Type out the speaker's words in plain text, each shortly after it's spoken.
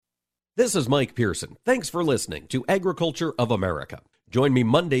This is Mike Pearson. Thanks for listening to Agriculture of America. Join me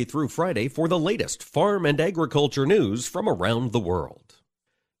Monday through Friday for the latest farm and agriculture news from around the world.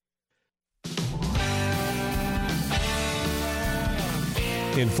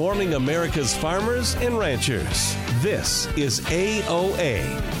 Informing America's farmers and ranchers. This is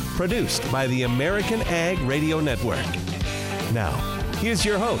AOA, produced by the American Ag Radio Network. Now, here's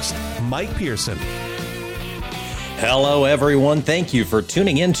your host, Mike Pearson. Hello, everyone. Thank you for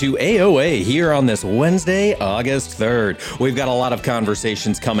tuning in to AOA here on this Wednesday, August 3rd. We've got a lot of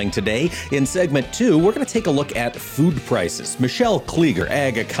conversations coming today. In segment 2, we're going to take a look at food prices. Michelle Klieger,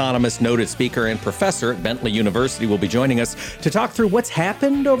 ag economist, noted speaker, and professor at Bentley University will be joining us to talk through what's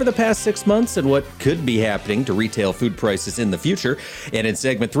happened over the past 6 months and what could be happening to retail food prices in the future. And in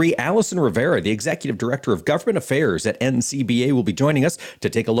segment 3, Allison Rivera, the executive director of government affairs at NCBA, will be joining us to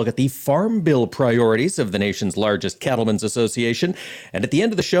take a look at the farm bill priorities of the nation's largest Cattlemen's Association. And at the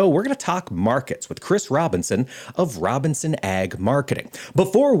end of the show, we're going to talk markets with Chris Robinson of Robinson Ag Marketing.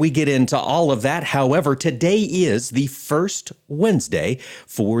 Before we get into all of that, however, today is the first Wednesday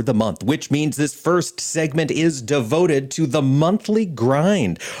for the month, which means this first segment is devoted to the monthly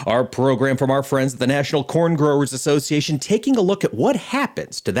grind, our program from our friends at the National Corn Growers Association, taking a look at what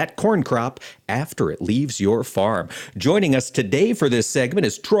happens to that corn crop after it leaves your farm. Joining us today for this segment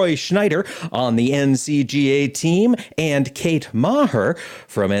is Troy Schnieder on the NCGA team and Kate Maher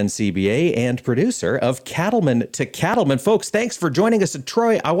from NCBA and producer of Cattlemen to Cattlemen. Folks, thanks for joining us. And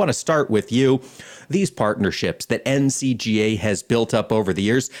Troy, I want to start with you. These partnerships that NCGA has built up over the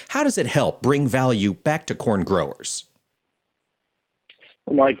years, how does it help bring value back to corn growers?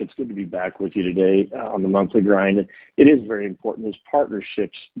 Well, Mike, it's good to be back with you today on the monthly grind. It is very important. Those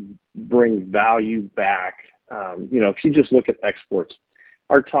partnerships bring value back. If you just look at exports,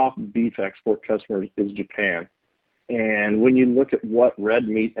 our top beef export customer is Japan. And when you look at what red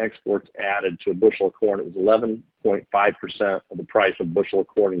meat exports added to a bushel of corn, it was 11.5% of the price of a bushel of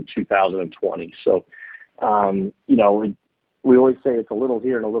corn in 2020. So, we always say it's a little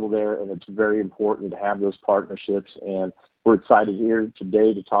here and a little there, and it's very important to have those partnerships. And we're excited here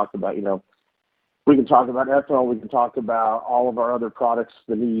today to talk about, we can talk about ethanol, we can talk about all of our other products,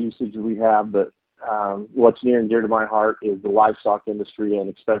 the new usage we have, but what's near and dear to my heart is the livestock industry,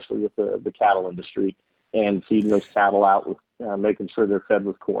 and especially with the cattle industry, and feeding those cattle out with making sure they're fed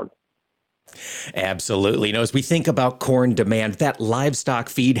with corn. Absolutely. As we think about corn demand, that livestock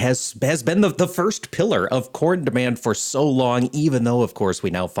feed has been the first pillar of corn demand for so long, even though, of course, we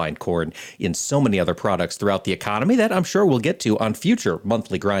now find corn in so many other products throughout the economy that I'm sure we'll get to on future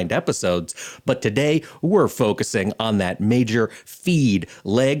monthly grind episodes. But today, we're focusing on that major feed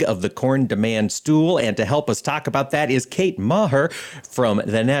leg of the corn demand stool. And to help us talk about that is Kate Maher from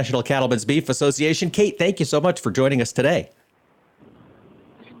the National Cattlemen's Beef Association. Kate, thank you so much for joining us today.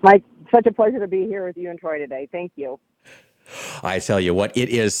 Mike, such a pleasure to be here with you and Troy today. Thank you. I tell you what, it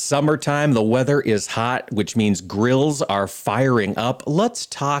is summertime. The weather is hot, which means grills are firing up. Let's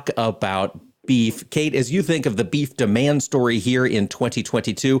talk about beef. Kate, as you think of the beef demand story here in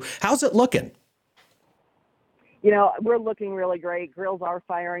 2022, how's it looking? We're looking really great. Grills are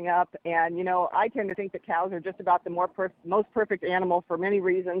firing up. And, I tend to think that cows are just about the most perfect animal for many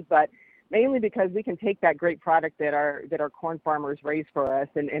reasons, but mainly because we can take that great product that our corn farmers raise for us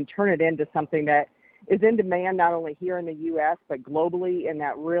and turn it into something that is in demand not only here in the U.S. but globally, in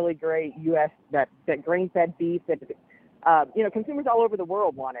that really great U.S. that grain-fed beef that consumers all over the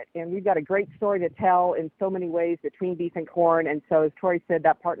world want it. And we've got a great story to tell in so many ways between beef and corn. And so, as Troy said,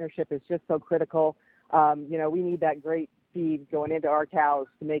 that partnership is just so critical. We need that great feed going into our cows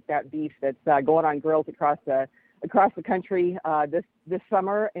to make that beef that's going on grills across the country this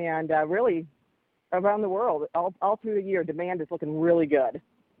summer, and really around the world all through the year. Demand is looking really good.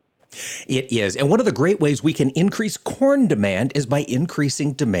 It is. And one of the great ways we can increase corn demand is by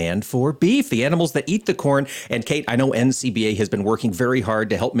increasing demand for beef, the animals that eat the corn. And Kate, I know NCBA has been working very hard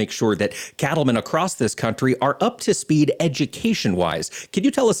to help make sure that cattlemen across this country are up to speed education-wise. Can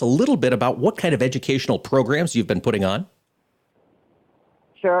you tell us a little bit about what kind of educational programs you've been putting on?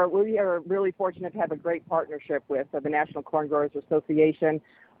 Sure. We are really fortunate to have a great partnership with the National Corn Growers Association.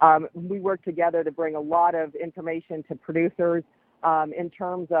 We work together to bring a lot of information to producers in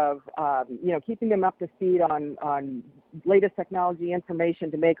terms of, keeping them up to speed on latest technology information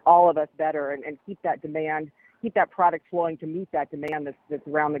to make all of us better and keep that demand, keep that product flowing to meet that demand that's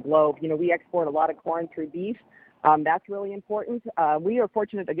around the globe. We export a lot of corn through beef. That's really important. We are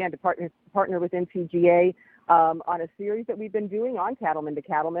fortunate, again, to partner with NCGA on a series that we've been doing on Cattlemen to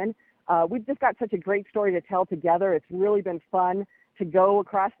Cattlemen. We've just got such a great story to tell together. It's really been fun to go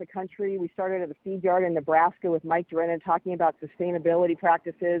across the country. We started at a feed yard in Nebraska with Mike Drennan talking about sustainability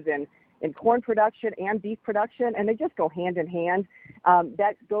practices in corn production and beef production, and they just go hand in hand.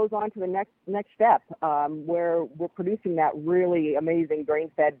 That goes on to the next step, where we're producing that really amazing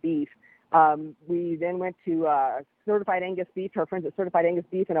grain-fed beef. We then went to Certified Angus Beef, to our friends at Certified Angus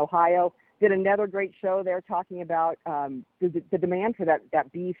Beef in Ohio, did another great show there talking about the demand for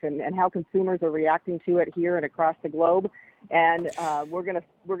that beef and how consumers are reacting to it here and across the globe. And we're gonna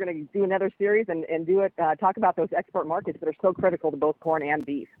do another series and talk about those export markets that are so critical to both corn and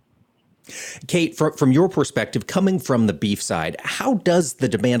beef. Kate, from your perspective, coming from the beef side, how does the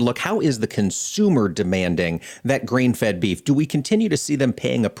demand look? How is the consumer demanding that grain-fed beef? Do we continue to see them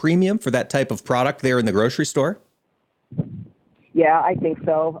paying a premium for that type of product there in the grocery store? Yeah, I think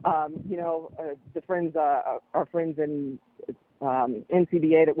so. Our friends in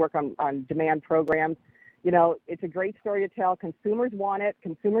NCBA that work on demand programs, it's a great story to tell. Consumers want it.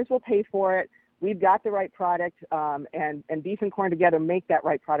 Consumers will pay for it. We've got the right product, and beef and corn together make that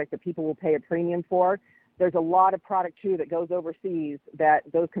right product that people will pay a premium for. There's a lot of product, too, that goes overseas that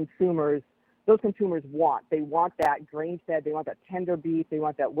those consumers want. They want that grain-fed. They want that tender beef. They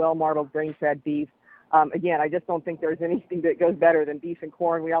want that well-marbled grain-fed beef. Again, I just don't think there's anything that goes better than beef and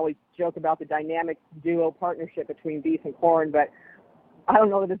corn. We always joke about the dynamic duo partnership between beef and corn, but I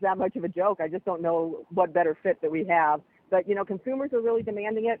don't know that it's that much of a joke. I just don't know what better fit that we have. But, consumers are really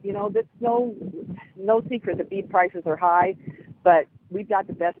demanding it. That's no secret that beef prices are high, but we've got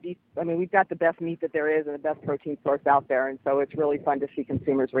the best beef. We've got the best meat that there is and the best protein source out there. And so it's really fun to see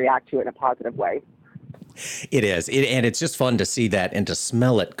consumers react to it in a positive way. It is. And it's just fun to see that and to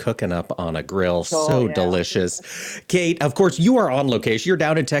smell it cooking up on a grill. So delicious. Kate, of course, you are on location. You're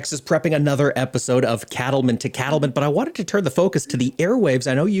down in Texas prepping another episode of Cattlemen to Cattlemen, but I wanted to turn the focus to the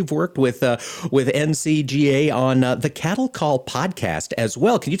airwaves. I know you've worked with NCGA on the Cattle Call podcast as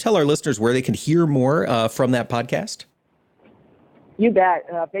well. Can you tell our listeners where they can hear more from that podcast? You bet.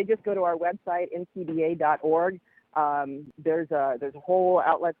 They just go to our website, ncba.org. There's a whole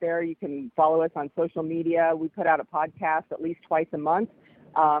outlet there. You can follow us on social media. We put out a podcast at least twice a month,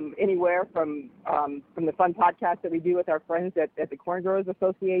 anywhere from the fun podcast that we do with our friends at the Corn Growers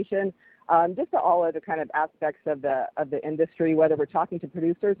Association, just to all other kind of aspects of the industry, whether we're talking to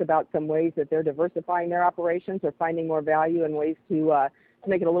producers about some ways that they're diversifying their operations or finding more value and ways to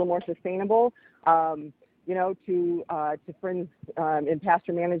make it a little more sustainable. To friends in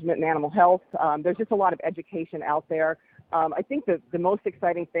pasture management and animal health. There's just a lot of education out there. I think that the most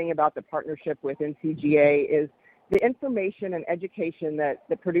exciting thing about the partnership with NCGA is the information and education that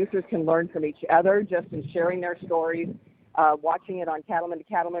the producers can learn from each other just in sharing their stories, watching it on Cattlemen to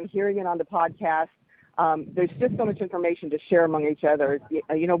Cattlemen, hearing it on the podcast. There's just so much information to share among each other.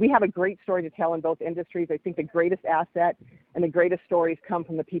 We have a great story to tell in both industries. I think the greatest asset and the greatest stories come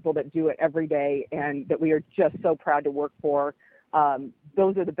from the people that do it every day and that we are just so proud to work for.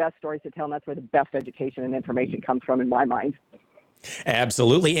 Those are the best stories to tell, and that's where the best education and information comes from in my mind.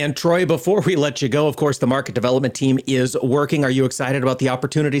 Absolutely. And Troy, before we let you go, of course, the market development team is working. Are you excited about the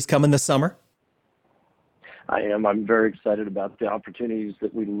opportunities coming this summer? I am. I'm very excited about the opportunities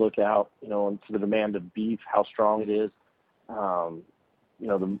that we look out, into the demand of beef, how strong it is.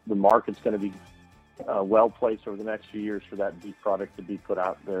 The market's going to be well placed over the next few years for that beef product to be put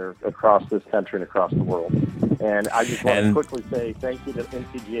out there across this country and across the world. And I just want to quickly say thank you to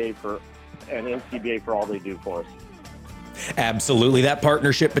NCGA and NCBA for all they do for us. Absolutely. That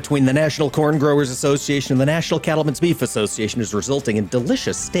partnership between the National Corn Growers Association and the National Cattlemen's Beef Association is resulting in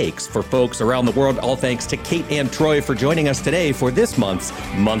delicious steaks for folks around the world. All thanks to Kate and Troy for joining us today for this month's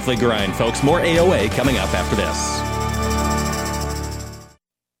Monthly Grind. Folks, more AOA coming up after this.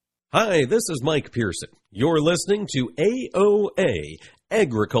 Hi, this is Mike Pearson. You're listening to AOA,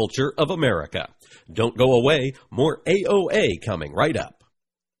 Agriculture of America. Don't go away. More AOA coming right up.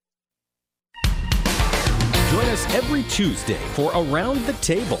 Join us every Tuesday for Around the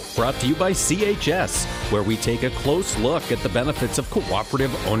Table, brought to you by CHS, where we take a close look at the benefits of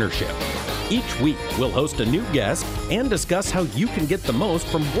cooperative ownership. Each week, we'll host a new guest and discuss how you can get the most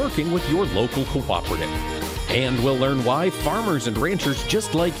from working with your local cooperative. And we'll learn why farmers and ranchers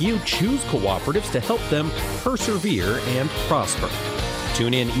just like you choose cooperatives to help them persevere and prosper.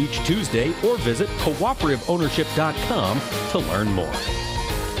 Tune in each Tuesday or visit cooperativeownership.com to learn more.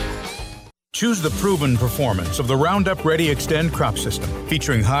 Choose the proven performance of the Roundup Ready Extend crop system,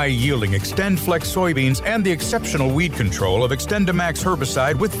 featuring high-yielding Extend Flex soybeans and the exceptional weed control of XtendiMax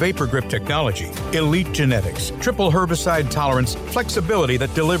herbicide with Vapor Grip technology. Elite genetics, triple herbicide tolerance, flexibility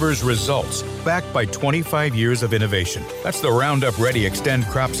that delivers results, backed by 25 years of innovation. That's the Roundup Ready Extend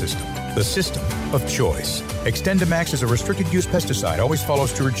crop system. the system of choice. Extendamax is a restricted use pesticide. Always follow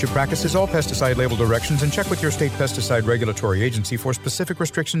stewardship practices, all pesticide label directions, and check with your state pesticide regulatory agency for specific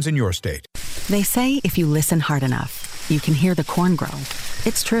restrictions in your state. They say if you listen hard enough, you can hear the corn grow.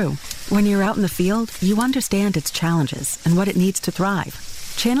 It's true. When you're out in the field, you understand its challenges and what it needs to thrive.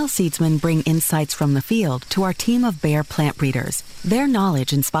 Channel Seedsmen bring insights from the field to our team of Bayer plant breeders. Their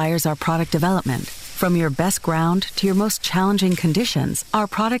knowledge inspires our product development. From your best ground to your most challenging conditions, our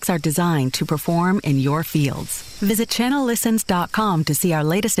products are designed to perform in your fields. Visit channellistens.com to see our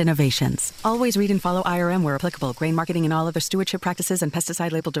latest innovations. Always read and follow IRM where applicable, grain marketing and all other stewardship practices and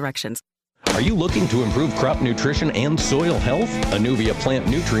pesticide label directions. Are you looking to improve crop nutrition and soil health? Anuvia Plant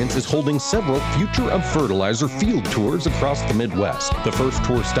Nutrients is holding several Future of Fertilizer field tours across the Midwest. The first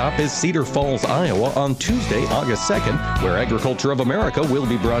tour stop is Cedar Falls, Iowa on Tuesday, August 2nd, where Agriculture of America will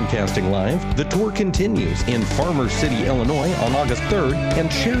be broadcasting live. The tour continues in Farmer City, Illinois on August 3rd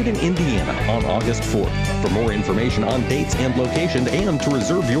and Sheridan, Indiana on August 4th. For more information on dates and locations and to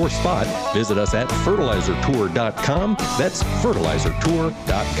reserve your spot, visit us at fertilizertour.com. That's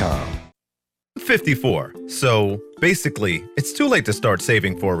fertilizertour.com. 54. So basically, it's too late to start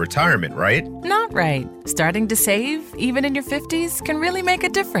saving for retirement, right? Not right. Starting to save, even in your 50s, can really make a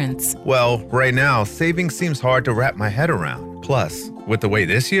difference. Well, right now, saving seems hard to wrap my head around. Plus, with the way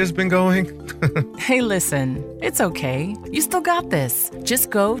this year's been going... Hey, listen, it's okay. You still got this. Just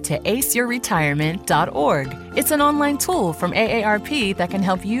go to aceyourretirement.org. It's an online tool from AARP that can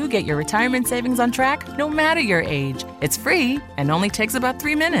help you get your retirement savings on track no matter your age. It's free and only takes about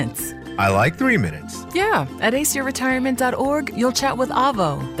 3 minutes. I like 3 minutes. Yeah, at aceyourretirement.org, you'll chat with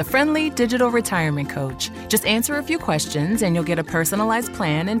Avo, the friendly digital retirement coach. Just answer a few questions and you'll get a personalized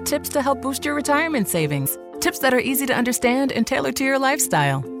plan and tips to help boost your retirement savings. Tips that are easy to understand and tailored to your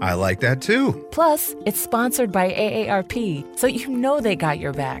lifestyle. I like that too. Plus, it's sponsored by AARP, so you know they got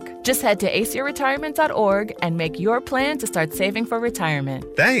your back. Just head to aceyourretirement.org and make your plan to start saving for retirement.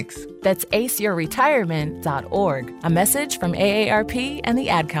 Thanks. That's aceyourretirement.org. A message from AARP and the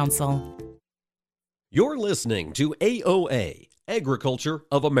Ad Council. You're listening to AOA, Agriculture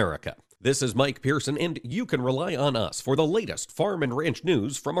of America. This is Mike Pearson, and you can rely on us for the latest farm and ranch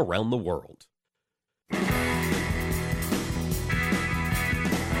news from around the world.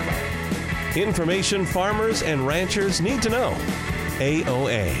 Information farmers and ranchers need to know.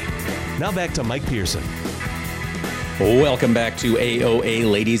 AOA. Now back to Mike Pearson. Welcome back to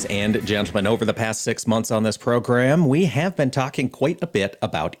AOA, ladies and gentlemen. Over the past 6 months on this program, we have been talking quite a bit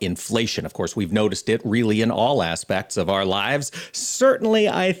about inflation. Of course, we've noticed it really in all aspects of our lives. Certainly,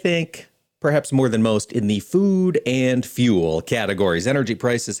 I think, perhaps more than most, in the food and fuel categories. Energy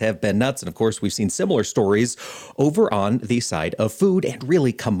prices have been nuts. And of course, we've seen similar stories over on the side of food and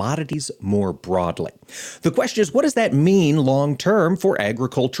really commodities more broadly. The question is, what does that mean long term for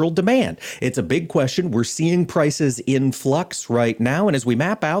agricultural demand? It's a big question. We're seeing prices in flux right now. And as we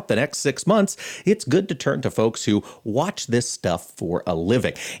map out the next 6 months, it's good to turn to folks who watch this stuff for a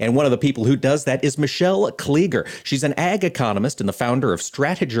living. And one of the people who does that is Michelle Klieger. She's an ag economist and the founder of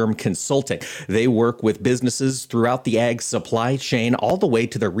Stratagerm Consulting. They work with businesses throughout the ag supply chain all the way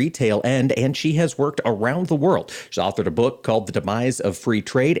to the retail end, and she has worked around the world. She's authored a book called The Demise of Free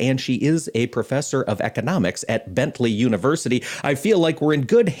Trade, and she is a professor of economics at Bentley University. I feel like we're in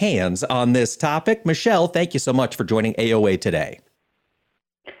good hands on this topic. Michelle, thank you so much for joining AOA today.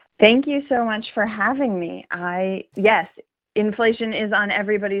 Thank you so much for having me. Yes, inflation is on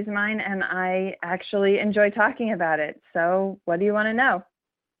everybody's mind, and I actually enjoy talking about it. So what do you want to know?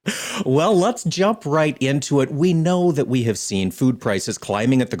 Well, let's jump right into it. We know that we have seen food prices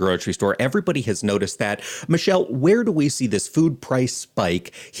climbing at the grocery store. Everybody has noticed that. Michelle, where do we see this food price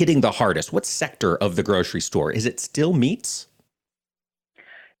spike hitting the hardest? What sector of the grocery store? Is it still meats?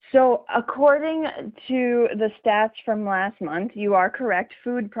 So according to the stats from last month, you are correct.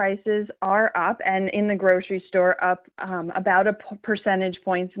 Food prices are up, and in the grocery store up about a percentage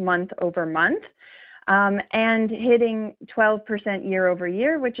points month over month. And hitting 12% year over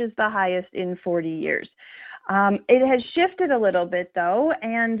year, which is the highest in 40 years. It has shifted a little bit, though,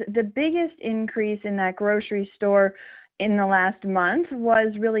 and the biggest increase in that grocery store in the last month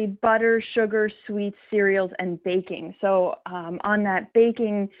was really butter, sugar, sweets, cereals, and baking. So on that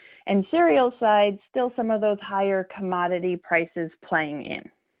baking and cereal side, still some of those higher commodity prices playing in.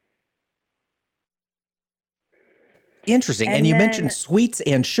 Interesting. And you mentioned sweets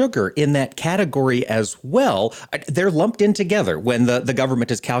and sugar in that category as well. They're lumped in together when the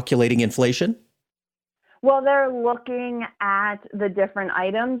government is calculating inflation? Well, they're looking at the different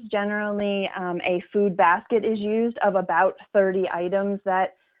items. Generally, a food basket is used of about 30 items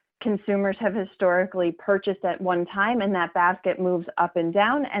that consumers have historically purchased at one time, and that basket moves up and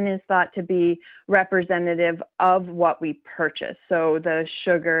down and is thought to be representative of what we purchase. So the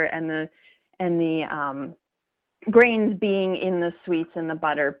sugar and the grains being in the sweets and the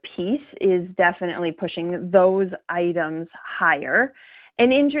butter piece is definitely pushing those items higher.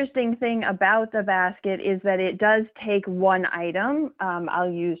 An interesting thing about the basket is that it does take one item,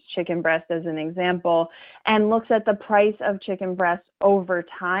 I'll use chicken breast as an example, and looks at the price of chicken breast over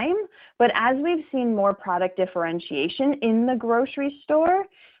time. But as we've seen more product differentiation in the grocery store,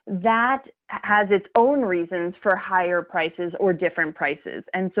 that has its own reasons for higher prices or different prices.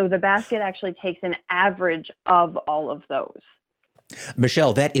 And so the basket actually takes an average of all of those.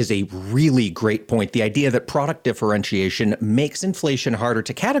 Michelle, that is a really great point. The idea that product differentiation makes inflation harder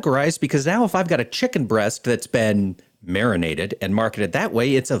to categorize, because now if I've got a chicken breast that's been marinated and marketed that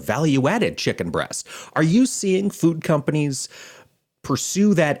way, it's a value-added chicken breast. Are you seeing food companies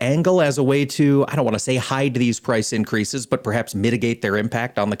pursue that angle as a way to, I don't want to say hide these price increases, but perhaps mitigate their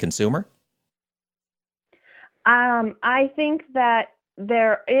impact on the consumer? I think that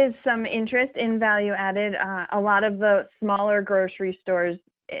there is some interest in value added. A lot of the smaller grocery stores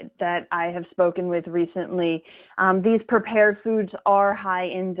that I have spoken with recently, these prepared foods are high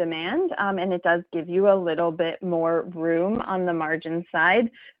in demand, and it does give you a little bit more room on the margin side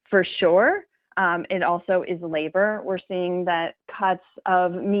for sure. It also is labor. We're seeing that cuts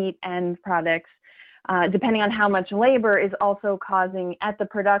of meat and products, depending on how much labor, is also causing at the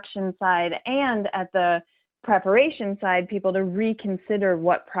production side and at the preparation side, people to reconsider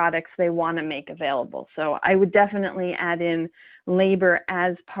what products they want to make available. So I would definitely add in labor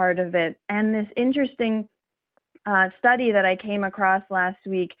as part of it. And this interesting study that I came across last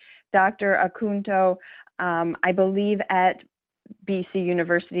week, Dr. Acunto, I believe at BC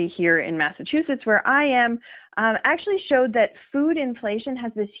University here in Massachusetts, where I am, actually showed that food inflation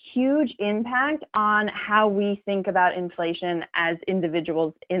has this huge impact on how we think about inflation as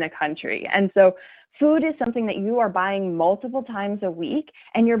individuals in a country. And so food is something that you are buying multiple times a week,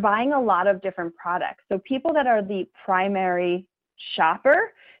 and you're buying a lot of different products. So people that are the primary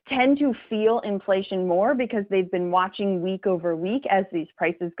shopper tend to feel inflation more because they've been watching week over week as these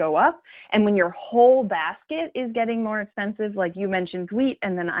prices go up. And when your whole basket is getting more expensive, like you mentioned wheat,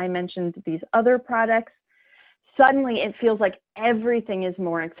 and then I mentioned these other products, suddenly it feels like everything is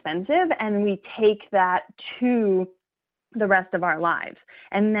more expensive, and we take that to the rest of our lives.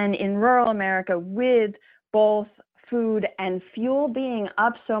 And then in rural America, with both food and fuel being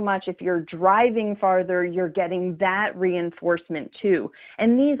up so much, if you're driving farther, you're getting that reinforcement too.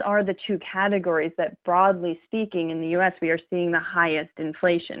 And these are the two categories that, broadly speaking, in the US, we are seeing the highest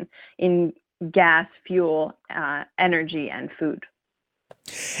inflation in gas, fuel, energy, and food.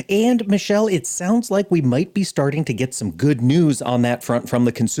 And Michelle, it sounds like we might be starting to get some good news on that front from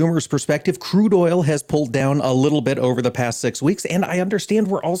the consumer's perspective. Crude oil has pulled down a little bit over the past 6 weeks, and I understand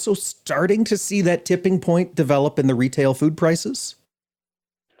we're also starting to see that tipping point develop in the retail food prices.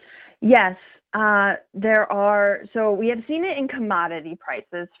 Yes, there are. So we have seen it in commodity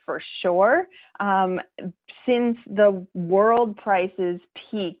prices for sure. Since the world prices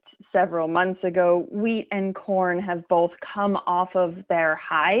peaked several months ago, wheat and corn have both come off of their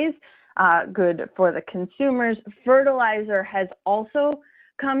highs, good for the consumers. Fertilizer has also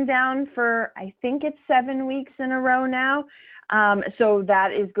come down for, I think it's 7 weeks in a row now. So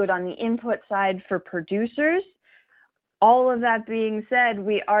that is good on the input side for producers. All of that being said,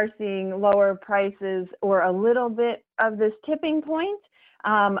 we are seeing lower prices or a little bit of this tipping point.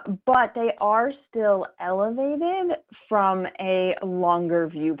 But they are still elevated from a longer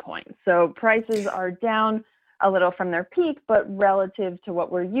viewpoint. So prices are down a little from their peak, but relative to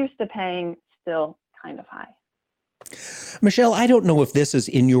what we're used to paying, still kind of high. Michelle, I don't know if this is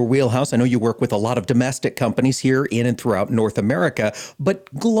in your wheelhouse. I know you work with a lot of domestic companies here in and throughout North America,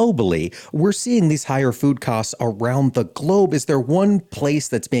 but globally, we're seeing these higher food costs around the globe. Is there one place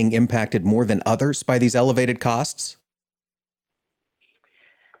that's being impacted more than others by these elevated costs?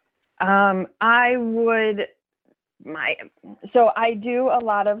 So I do a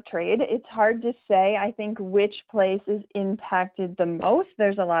lot of trade. It's hard to say, I think, which place is impacted the most.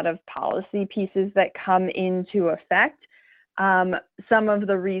 There's a lot of policy pieces that come into effect. Some of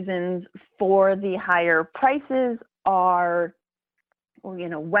the reasons for the higher prices are,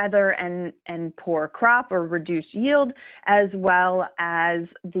 weather and poor crop or reduced yield, as well as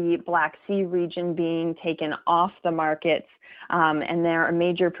the Black Sea region being taken off the markets. And they're a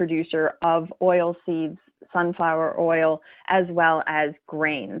major producer of oil seeds, sunflower oil, as well as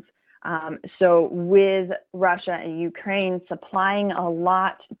grains. So with Russia and Ukraine supplying a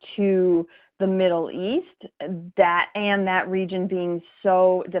lot to the Middle East, that region being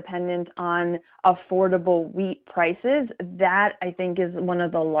so dependent on affordable wheat prices, that I think is one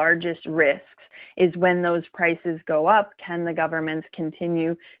of the largest risks, is when those prices go up, can the governments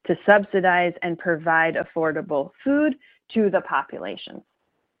continue to subsidize and provide affordable food to the population?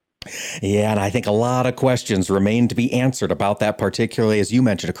 Yeah, and I think a lot of questions remain to be answered about that, particularly, as you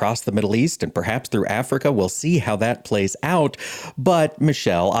mentioned, across the Middle East and perhaps through Africa. We'll see how that plays out. But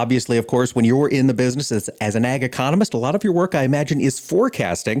Michelle, obviously, of course, when you're in the business as an ag economist, a lot of your work, I imagine, is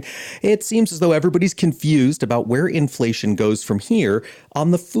forecasting. It seems as though everybody's confused about where inflation goes from here.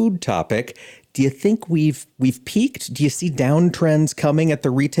 On the food topic, do you think we've peaked? Do you see downtrends coming at the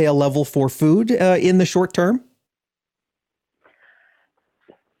retail level for food in the short term?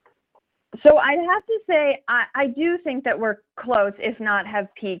 So I'd have to say I do think that we're close, if not have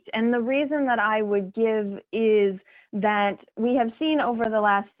peaked. And the reason that I would give is that we have seen over the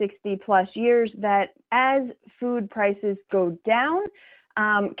last 60 plus years that as food prices go down,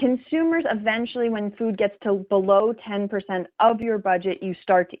 consumers eventually, when food gets to below 10% of your budget, you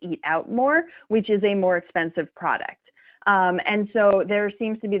start to eat out more, which is a more expensive product. And so there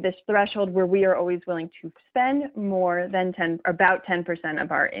seems to be this threshold where we are always willing to spend more than about 10%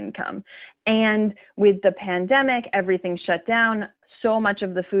 of our income. And with the pandemic, everything shut down. So much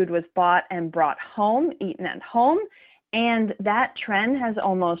of the food was bought and brought home, eaten at home. And that trend has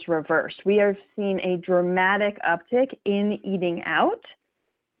almost reversed. We have seen a dramatic uptick in eating out.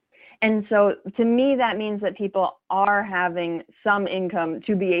 And so to me, that means that people are having some income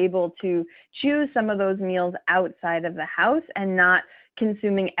to be able to choose some of those meals outside of the house and not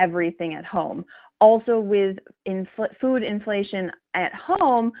consuming everything at home. Also, with food inflation at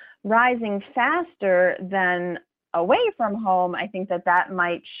home rising faster than away from home, I think that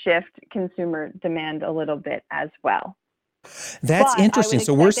might shift consumer demand a little bit as well. That's interesting.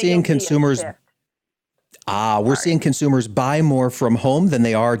 So we're seeing consumers... we're seeing consumers buy more from home than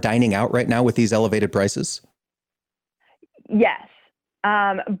they are dining out right now with these elevated prices? Yes.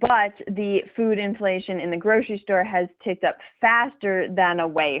 But the food inflation in the grocery store has ticked up faster than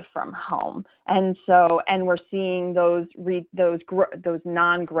away from home. And we're seeing those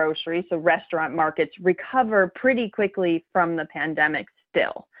non-grocery, so restaurant markets, recover pretty quickly from the pandemic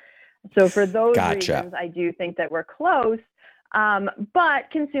still. So for those reasons, I do think that we're close.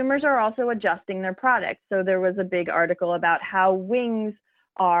 But consumers are also adjusting their products. So there was a big article about how wings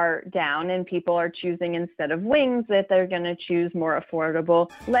are down and people are choosing, instead of wings, that they're going to choose more affordable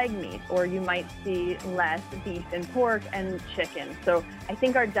leg meat, or you might see less beef and pork and chicken. So I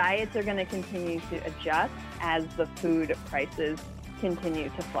think our diets are going to continue to adjust as the food prices continue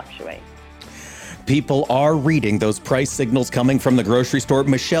to fluctuate. People are reading those price signals coming from the grocery store.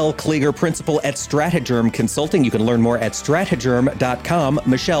 Michelle Klieger, principal at Stratagerm Consulting. You can learn more at stratagerm.com.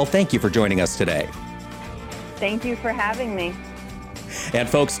 Michelle, thank you for joining us today. Thank you for having me. And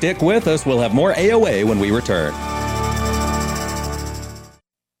folks, stick with us. We'll have more AOA when we return.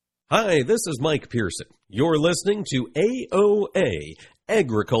 Hi, this is Mike Pearson. You're listening to AOA,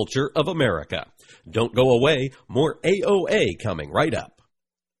 Agriculture of America. Don't go away. More AOA coming right up.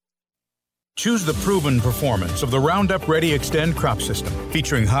 Choose the proven performance of the Roundup Ready Extend crop system,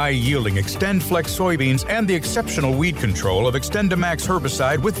 featuring high-yielding Extend Flex soybeans and the exceptional weed control of XtendiMax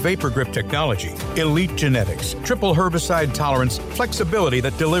herbicide with Vapor Grip technology. Elite genetics, triple herbicide tolerance, flexibility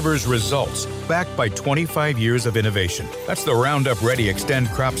that delivers results, backed by 25 years of innovation. That's the Roundup Ready Extend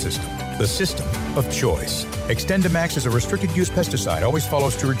crop system, the system of choice. XtendiMax is a restricted-use pesticide. Always follow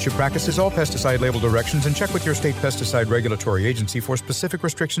stewardship practices, all pesticide label directions, and check with your state pesticide regulatory agency for specific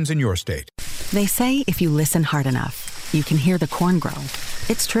restrictions in your state. They say if you listen hard enough, you can hear the corn grow.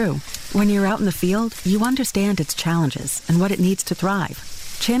 It's true. When you're out in the field, you understand its challenges and what it needs to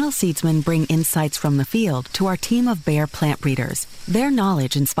thrive. Channel Seedsmen bring insights from the field to our team of Bayer plant breeders. Their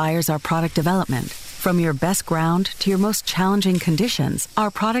knowledge inspires our product development. From your best ground to your most challenging conditions,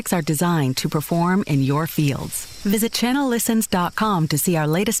 our products are designed to perform in your fields. Visit channellistens.com to see our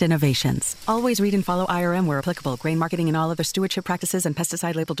latest innovations. Always read and follow IRM where applicable, grain marketing and all other stewardship practices and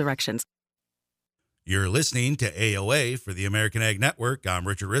pesticide label directions. You're listening to AOA for the American Ag Network. I'm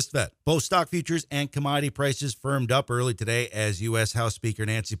Richard Ristvet. Both stock futures and commodity prices firmed up early today as U.S. House Speaker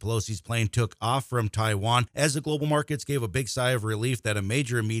Nancy Pelosi's plane took off from Taiwan as the global markets gave a big sigh of relief that a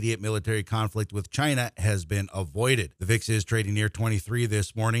major immediate military conflict with China has been avoided. The VIX is trading near 23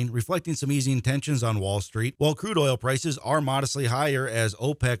 this morning, reflecting some easing tensions on Wall Street, while crude oil prices are modestly higher as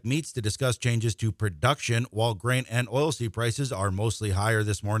OPEC meets to discuss changes to production, while grain and oilseed prices are mostly higher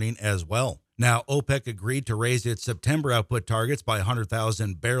this morning as well. Now, OPEC agreed to raise its September output targets by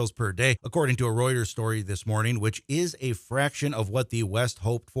 100,000 barrels per day, according to a Reuters story this morning, which is a fraction of what the West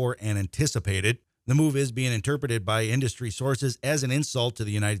hoped for and anticipated. The move is being interpreted by industry sources as an insult to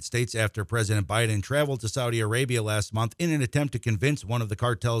the United States after President Biden traveled to Saudi Arabia last month in an attempt to convince one of the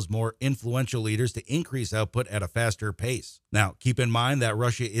cartel's more influential leaders to increase output at a faster pace. Now, keep in mind that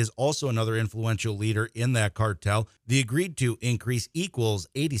Russia is also another influential leader in that cartel. The agreed to increase equals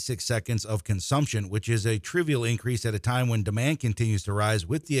 86 seconds of consumption, which is a trivial increase at a time when demand continues to rise,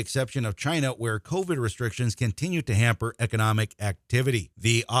 with the exception of China, where COVID restrictions continue to hamper economic activity.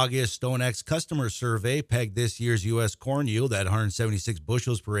 The August StoneX customer survey pegged this year's U.S. corn yield at 176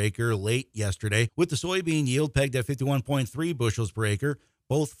 bushels per acre late yesterday, with the soybean yield pegged at 51.3 bushels per acre.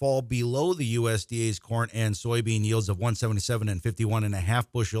 Both fall below the USDA's corn and soybean yields of 177 and 51.5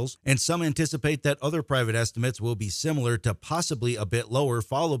 bushels, and some anticipate that other private estimates will be similar to possibly a bit lower,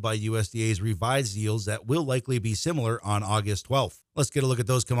 followed by USDA's revised yields that will likely be similar on August 12th. Let's get a look at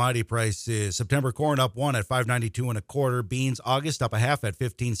those commodity prices. September corn up 1 at $5.92 1/4. Beans August up 1/2 at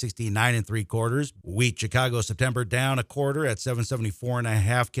 $15.69 3/4. Wheat Chicago September down 1/4 at $7.74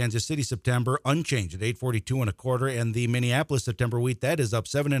 1/2. Kansas City September unchanged at $8.42 1/4, and the Minneapolis September wheat that is up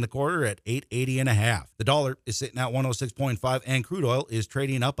 7 1/4 at $8.80 1/2. The dollar is sitting at 106.5, and crude oil is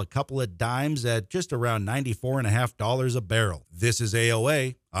trading up a couple of dimes at just around $94.50 a barrel. This is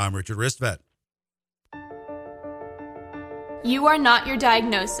AOA. I'm Richard Ristvet. You are not your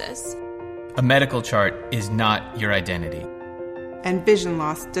diagnosis. A medical chart is not your identity. And vision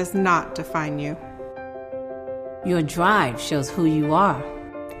loss does not define you. Your drive shows who you are.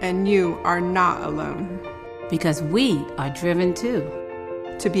 And you are not alone. Because we are driven too.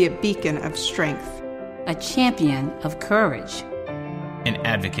 To be a beacon of strength. A champion of courage. An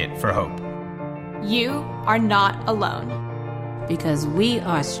advocate for hope. You are not alone. Because we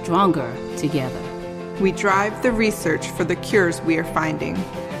are stronger together. We drive the research for the cures we are finding.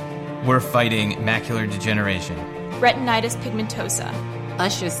 We're fighting macular degeneration, retinitis pigmentosa,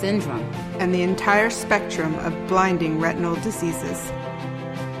 Usher syndrome, and the entire spectrum of blinding retinal diseases.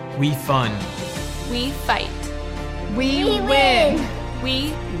 We fund. We fight. We win.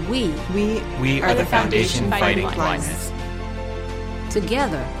 We are the foundation fighting blindness.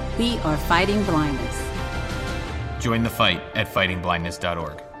 Together, we are fighting blindness. Join the fight at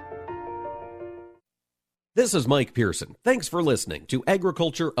fightingblindness.org. This is Mike Pearson. Thanks for listening to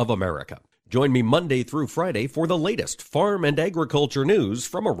Agriculture of America. Join me Monday through Friday for the latest farm and agriculture news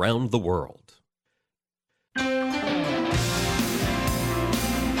from around the world.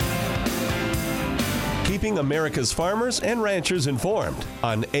 Keeping America's farmers and ranchers informed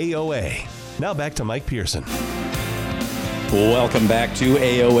on AOA. Now back to Mike Pearson. Welcome back to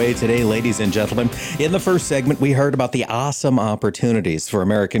AOA today, ladies and gentlemen. In the first segment, we heard about the awesome opportunities for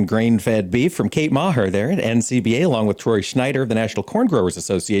American grain-fed beef from Kate Maher there at NCBA, along with Troy Schnieder of the National Corn Growers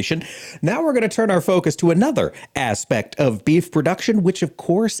Association. Now we're going to turn our focus to another aspect of beef production, which of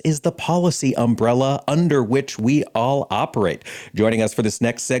course is the policy umbrella under which we all operate. Joining us for this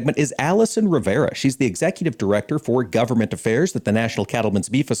next segment is Allison Rivera. She's the Executive Director for Government Affairs at the National Cattlemen's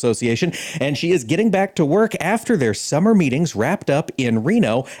Beef Association, and she is getting back to work after their summer meeting wrapped up in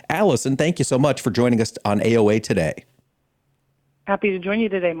Reno. Allison, thank you so much for joining us on AOA today. Happy to join you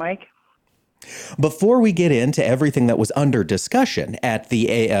today, Mike. Before we get into everything that was under discussion at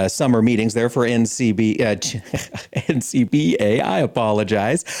the summer meetings there for NCBA, I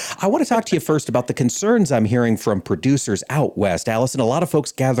apologize. I want to talk to you first about the concerns I'm hearing from producers out west. Allison, a lot of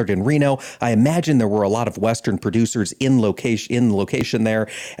folks gathered in Reno. I imagine there were a lot of Western producers in location there.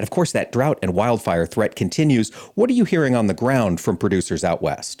 And of course, that drought and wildfire threat continues. What are you hearing on the ground from producers out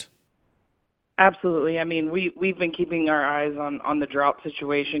west? Absolutely. I mean, we've been keeping our eyes on the drought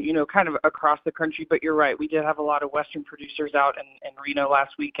situation, kind of across the country. But you're right. We did have a lot of Western producers out in Reno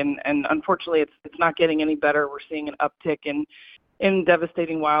last week. And unfortunately, it's not getting any better. We're seeing an uptick in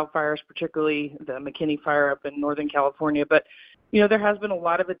devastating wildfires, particularly the McKinney fire up in Northern California. But, there has been a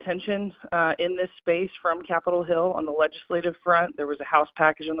lot of attention in this space from Capitol Hill on the legislative front. There was a House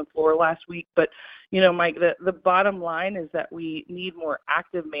package on the floor last week. But, Mike, the bottom line is that we need more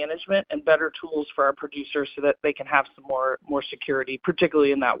active management and better tools for our producers so that they can have some more security,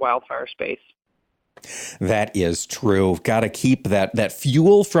 particularly in that wildfire space. That is true. Got to keep that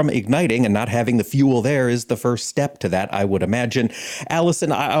fuel from igniting, and not having the fuel there is the first step to that, I would imagine.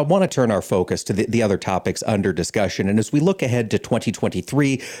 Allison, I want to turn our focus to the other topics under discussion. And as we look ahead to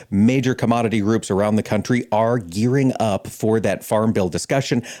 2023, major commodity groups around the country are gearing up for that farm bill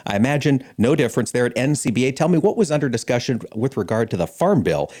discussion. I imagine no difference there at NCBA. Tell me, what was under discussion with regard to the farm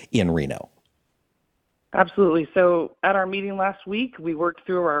bill in Reno? Absolutely. So at our meeting last week, we worked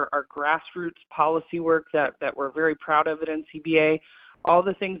through our grassroots policy work that we're very proud of at NCBA. All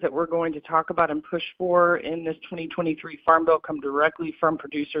the things that we're going to talk about and push for in this 2023 Farm Bill come directly from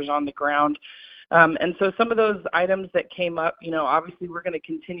producers on the ground. And so some of those items that came up, obviously we're going to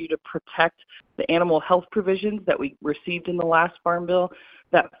continue to protect the animal health provisions that we received in the last Farm Bill.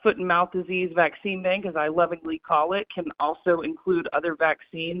 That foot and mouth disease vaccine bank, as I lovingly call it, can also include other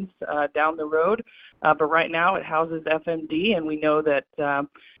vaccines down the road. But right now it houses FMD, and we know that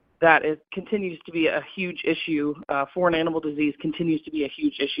continues to be a huge issue. Foreign animal disease continues to be a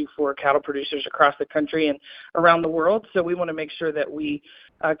huge issue for cattle producers across the country and around the world. So we want to make sure that we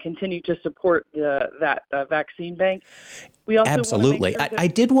continue to support that vaccine bank. We also Absolutely. I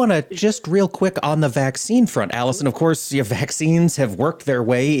did want to just real quick on the vaccine front, Allison. Of course, vaccines have worked their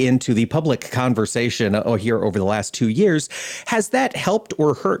way into the public conversation here over the last 2 years. Has that helped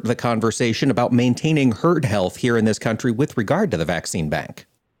or hurt the conversation about maintaining herd health here in this country with regard to the vaccine bank?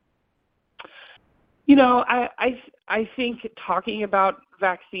 I think talking about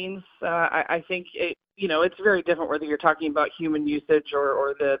vaccines, I think it's very different whether you're talking about human usage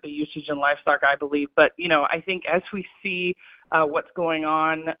or the usage in livestock, I believe. But, I think as we see what's going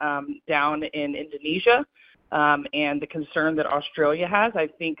on down in Indonesia and the concern that Australia has, I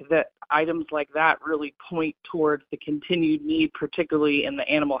think that items like that really point towards the continued need, particularly in the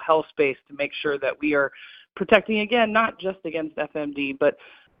animal health space, to make sure that we are protecting, again, not just against FMD, but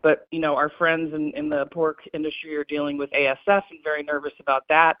our friends in the pork industry are dealing with ASF and very nervous about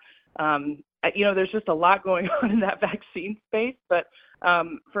that. There's just a lot going on in that vaccine space. But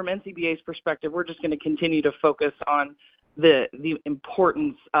from NCBA's perspective, we're just going to continue to focus on the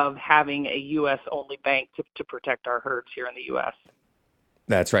importance of having a U.S.-only bank to protect our herds here in the U.S.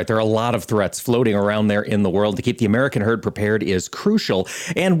 That's right. There are a lot of threats floating around there in the world. To keep the American herd prepared is crucial.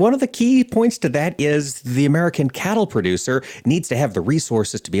 And one of the key points to that is the American cattle producer needs to have the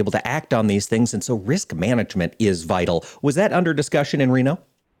resources to be able to act on these things. And so risk management is vital. Was that under discussion in Reno?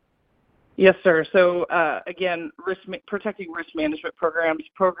 Yes, sir. So, again, protecting risk management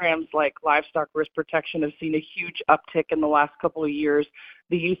programs like livestock risk protection have seen a huge uptick in the last couple of years.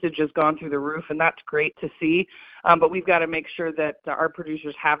 The usage has gone through the roof, and that's great to see. But we've got to make sure that our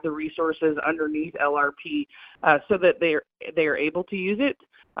producers have the resources underneath LRP so that they are able to use it.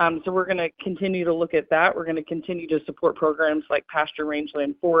 So we're going to continue to look at that. We're going to continue to support programs like pasture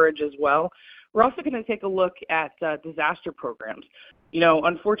rangeland forage as well. We're also going to take a look at disaster programs.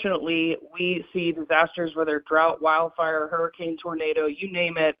 Unfortunately, we see disasters, whether drought, wildfire, hurricane, tornado, you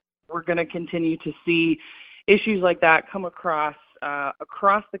name it. We're going to continue to see issues like that come across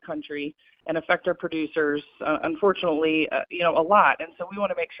the country and affect our producers, unfortunately, a lot. And so we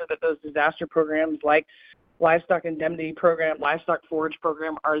want to make sure that those disaster programs like livestock indemnity program, livestock forage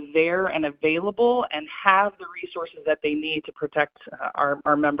program are there and available and have the resources that they need to protect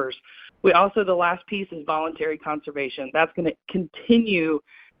our members. The last piece is voluntary conservation. That's going to continue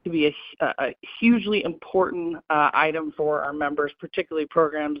to be a hugely important item for our members, particularly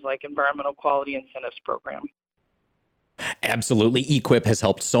programs like Environmental Quality Incentives Program. Absolutely. EQIP has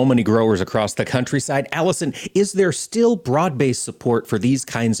helped so many growers across the countryside. Allison, is there still broad-based support for these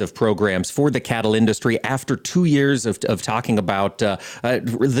kinds of programs for the cattle industry after 2 years of talking about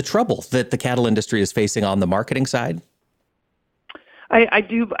the trouble that the cattle industry is facing on the marketing side? I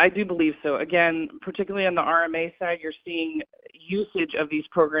do believe so. Again, particularly on the RMA side, you're seeing usage of these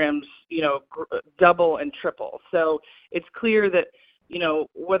programs, double and triple. So it's clear that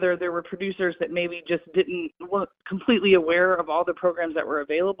whether there were producers that maybe just weren't completely aware of all the programs that were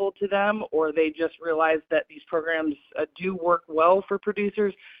available to them, or they just realized that these programs do work well for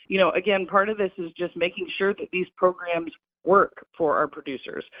producers. Again, part of this is just making sure that these programs work for our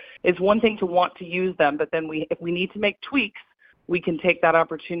producers. It's one thing to want to use them, but then if we need to make tweaks, we can take that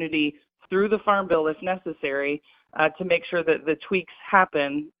opportunity through the Farm Bill if necessary to make sure that the tweaks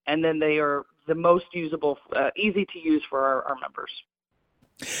happen, and then they are the most usable, easy to use for our members.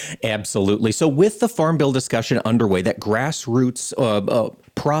 Absolutely. So with the Farm Bill discussion underway, that grassroots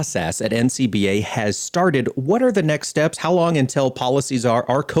process at NCBA has started. What are the next steps? How long until policies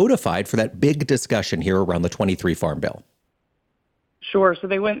are codified for that big discussion here around the 23 Farm Bill? Sure. So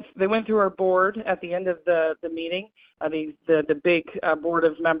they went through our board at the end of the meeting, the big board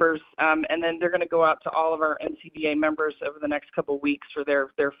of members, and then they're going to go out to all of our NCBA members over the next couple of weeks for their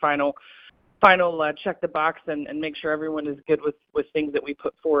final check the box and make sure everyone is good with things that we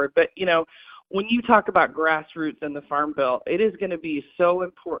put forward. But, when you talk about grassroots in the Farm Bill, it is going to be so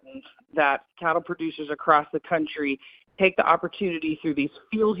important that cattle producers across the country take the opportunity through these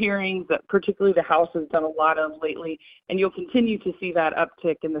field hearings that particularly the House has done a lot of lately, and you'll continue to see that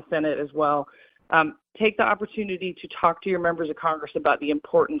uptick in the Senate as well, take the opportunity to talk to your members of Congress about the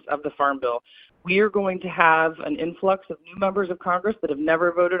importance of the Farm Bill. We are going to have an influx of new members of Congress that have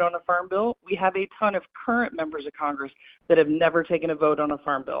never voted on a Farm Bill. We have a ton of current members of Congress that have never taken a vote on a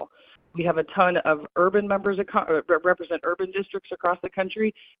Farm Bill. We have a ton of urban members of represent urban districts across the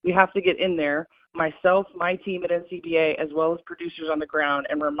country. We have to get in there, myself, my team at NCBA, as well as producers on the ground,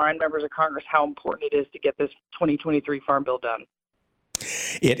 and remind members of Congress how important it is to get this 2023 Farm Bill done.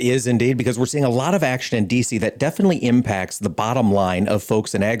 It is indeed, because we're seeing a lot of action in D.C. that definitely impacts the bottom line of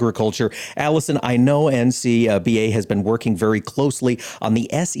folks in agriculture. Allison, I know NCBA has been working very closely on the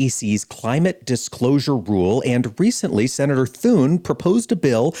SEC's climate disclosure rule, and recently Senator Thune proposed a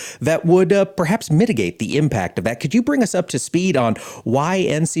bill that would perhaps mitigate the impact of that. Could you bring us up to speed on why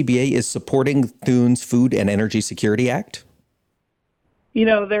NCBA is supporting Thune's Food and Energy Security Act? You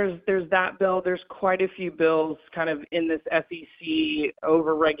know, there's that bill. There's quite a few bills kind of in this SEC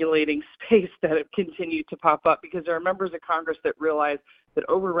over-regulating space that have continued to pop up, because there are members of Congress that realize that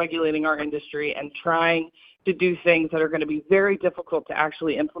over-regulating our industry and trying to do things that are going to be very difficult to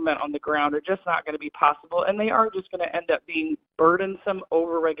actually implement on the ground are just not going to be possible, and they are just going to end up being burdensome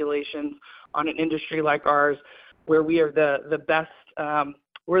over-regulations on an industry like ours, where we are the best.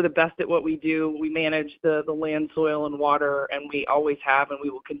 We're the best at what we do. We manage the land, soil, and water, and we always have, and we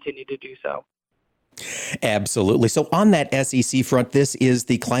will continue to do so. Absolutely. So on that SEC front, this is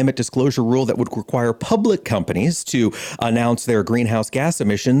the climate disclosure rule that would require public companies to announce their greenhouse gas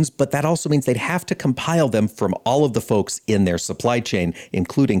emissions, but that also means they'd have to compile them from all of the folks in their supply chain,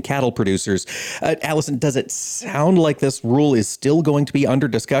 including cattle producers. Allison, does it sound like this rule is still going to be under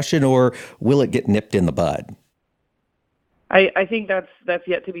discussion, or will it get nipped in the bud? I think that's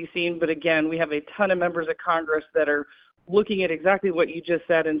yet to be seen. But again, we have a ton of members of Congress that are looking at exactly what you just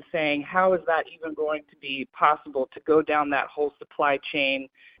said and saying, how is that even going to be possible to go down that whole supply chain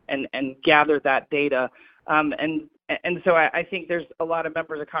and gather that data? And so I think there's a lot of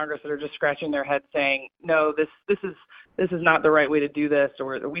members of Congress that are just scratching their heads saying, no, this is not the right way to do this,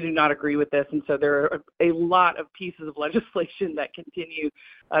 or we do not agree with this. And so there are a lot of pieces of legislation that continue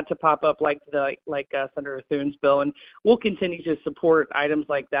to pop up, like Senator Thune's bill, and we'll continue to support items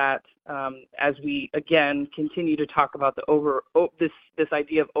like that as we again continue to talk about this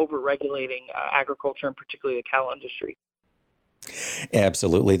idea of over-regulating agriculture, and particularly the cattle industry.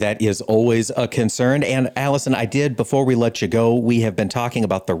 Absolutely. That is always a concern. And Allison, before we let you go, we have been talking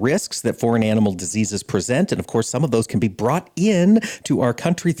about the risks that foreign animal diseases present. And of course, some of those can be brought in to our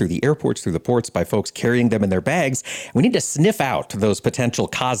country through the airports, through the ports, by folks carrying them in their bags. We need to sniff out those potential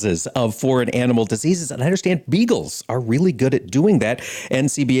causes of foreign animal diseases. And I understand beagles are really good at doing that.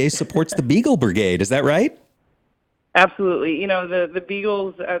 NCBA supports the Beagle Brigade. Is that right? Absolutely. You know, the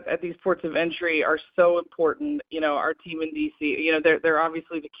beagles at these ports of entry are so important. You know, our team in D.C., you know, they're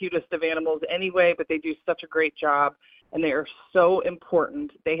obviously the cutest of animals anyway, but they do such a great job, and they are so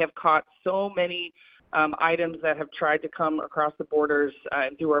important. They have caught so many items that have tried to come across the borders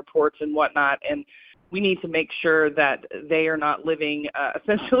and through our ports and whatnot, and we need to make sure that they are not living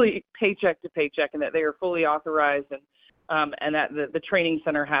essentially paycheck to paycheck, and that they are fully authorized and that the training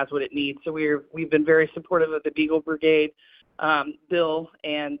center has what it needs. So we've been very supportive of the Beagle Brigade bill,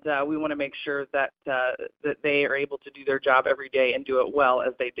 and we want to make sure that they are able to do their job every day and do it well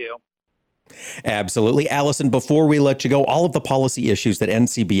as they do. Absolutely. Allison, before we let you go, all of the policy issues that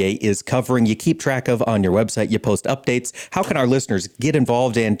NCBA is covering, you keep track of on your website, you post updates. How can our listeners get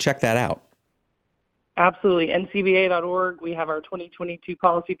involved and check that out? Absolutely. NCBA.org. We have our 2022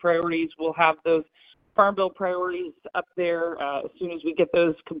 policy priorities. We'll have those Farm Bill priorities up there as soon as we get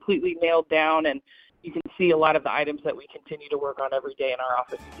those completely nailed down, and you can see a lot of the items that we continue to work on every day in our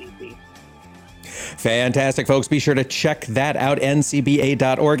office in D.C. Fantastic, folks. Be sure to check that out,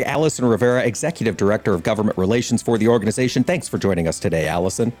 ncba.org. Allison Rivera, Executive Director of Government Relations for the organization. Thanks for joining us today,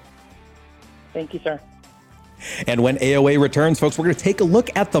 Allison. Thank you, sir. And when AOA returns, folks, we're going to take a look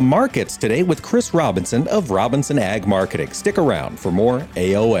at the markets today with Chris Robinson of Robinson Ag Marketing. Stick around for more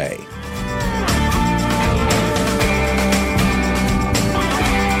AOA.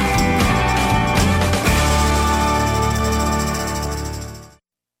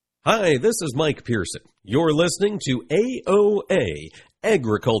 Hi, this is Mike Pearson. You're listening to AOA,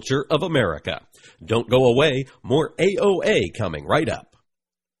 Agriculture of America. Don't go away, more AOA coming right up.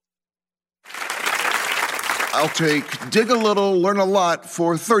 I'll take dig a little, learn a lot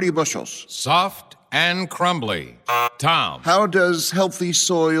for 30 bushels. Soft and crumbly. Tom. How does healthy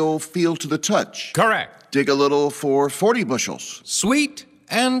soil feel to the touch? Correct. Dig a little for 40 bushels. Sweet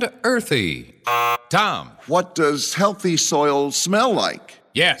and earthy. Tom. What does healthy soil smell like?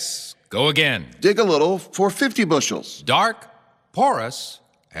 Yes. Go again. Dig a little for 50 bushels. Dark, porous,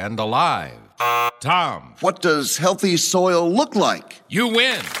 and alive. Tom. What does healthy soil look like? You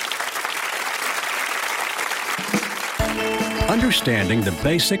win. Understanding the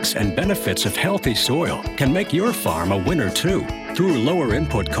basics and benefits of healthy soil can make your farm a winner too, through lower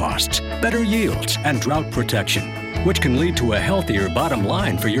input costs, better yields, and drought protection, which can lead to a healthier bottom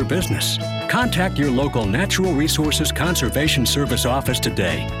line for your business. Contact your local Natural Resources Conservation Service office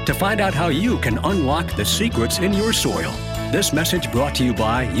today to find out how you can unlock the secrets in your soil. This message brought to you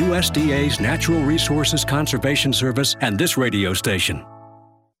by USDA's Natural Resources Conservation Service and this radio station.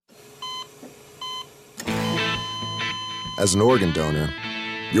 As an organ donor,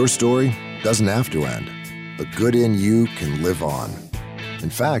 your story doesn't have to end. The good in you can live on.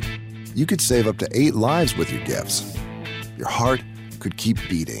 In fact, you could save up to 8 lives with your gifts. Your heart could keep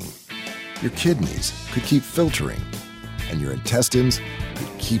beating. Your kidneys could keep filtering. And your intestines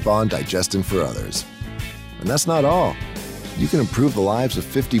could keep on digesting for others. And that's not all. You can improve the lives of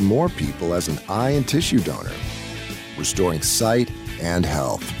 50 more people as an eye and tissue donor, restoring sight and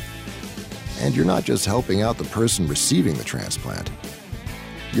health. And you're not just helping out the person receiving the transplant.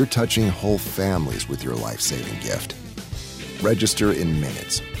 You're touching whole families with your life-saving gift. Register in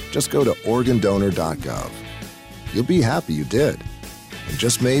minutes. Just go to organdonor.gov. You'll be happy you did. And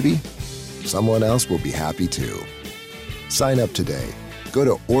just maybe, someone else will be happy too. Sign up today. Go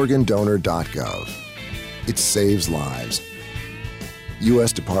to organdonor.gov. It saves lives.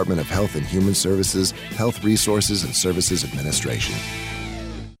 U.S. Department of Health and Human Services, Health Resources and Services Administration.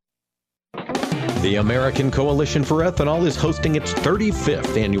 The American Coalition for Ethanol is hosting its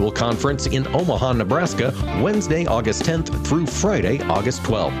 35th annual conference in Omaha, Nebraska, Wednesday, August 10th through Friday, August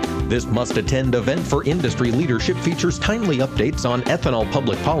 12th. This must-attend event for industry leadership features timely updates on ethanol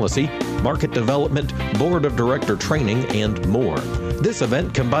public policy, market development, board of director training, and more. This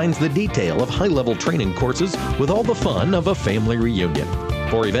event combines the detail of high-level training courses with all the fun of a family reunion.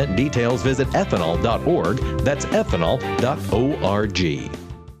 For event details, visit ethanol.org. That's ethanol.org.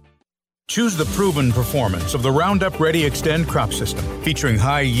 Choose the proven performance of the Roundup Ready Extend crop system, featuring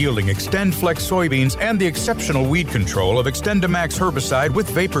high-yielding Extend Flex soybeans and the exceptional weed control of XtendiMax herbicide with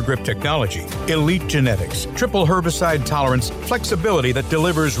Vapor Grip technology. Elite genetics, triple herbicide tolerance, flexibility that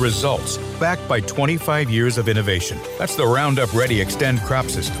delivers results, backed by 25 years of innovation. That's the Roundup Ready Extend crop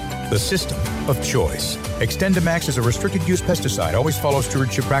system, the system of choice. XtendiMax is a restricted-use pesticide. Always follow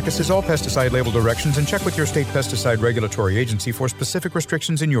stewardship practices, all pesticide label directions, and check with your state pesticide regulatory agency for specific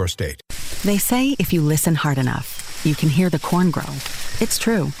restrictions in your state. They say if you listen hard enough, you can hear the corn grow. It's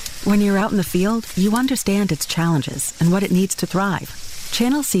true. When you're out in the field, you understand its challenges and what it needs to thrive.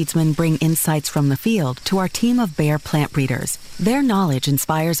 Channel Seedsmen bring insights from the field to our team of Bayer plant breeders. Their knowledge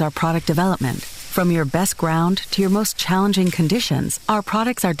inspires our product development. From your best ground to your most challenging conditions, our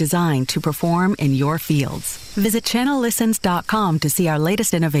products are designed to perform in your fields. Visit channellistens.com to see our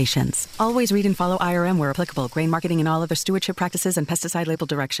latest innovations. Always read and follow IRM where applicable, grain marketing and all other stewardship practices and pesticide label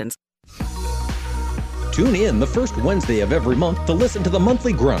directions. Tune in the first Wednesday of every month to listen to the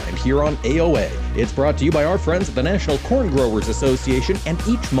Monthly Grind here on AOA. It's brought to you by our friends at the National Corn Growers Association, and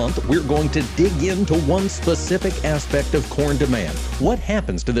each month we're going to dig into one specific aspect of corn demand. What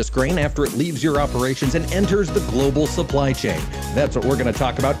happens to this grain after it leaves your operations and enters the global supply chain? That's what we're going to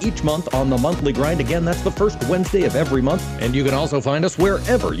talk about each month on the Monthly Grind. Again, that's the first Wednesday of every month, and you can also find us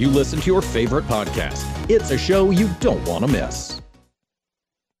wherever you listen to your favorite podcast. It's a show you don't want to miss.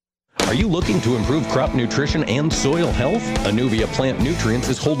 Are you looking to improve crop nutrition and soil health? Anuvia Plant Nutrients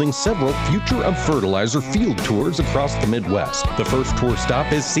is holding several Future of Fertilizer field tours across the Midwest. The first tour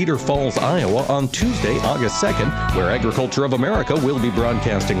stop is Cedar Falls, Iowa on Tuesday, August 2nd, where Agriculture of America will be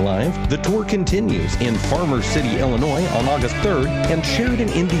broadcasting live. The tour continues in Farmer City, Illinois on August 3rd and Sheridan,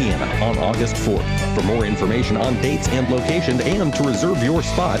 Indiana on August 4th. For more information on dates and locations and to reserve your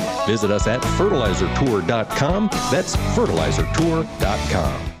spot, visit us at fertilizertour.com. That's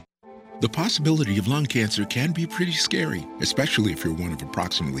fertilizertour.com. The possibility of lung cancer can be pretty scary, especially if you're one of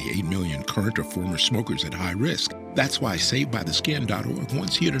approximately 8 million current or former smokers at high risk. That's why SaveByTheScan.org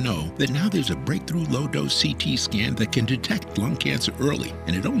wants you to know that now there's a breakthrough low-dose CT scan that can detect lung cancer early,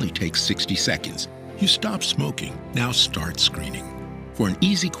 and it only takes 60 seconds. You stop smoking, now start screening. For an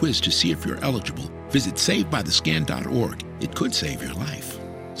easy quiz to see if you're eligible, visit SaveByTheScan.org. It could save your life.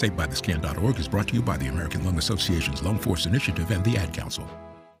 SaveByTheScan.org is brought to you by the American Lung Association's Lung Force Initiative and the Ad Council.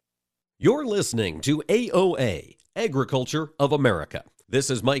 You're listening to AOA, Agriculture of America. This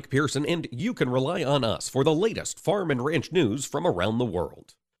is Mike Pearson, and you can rely on us for the latest farm and ranch news from around the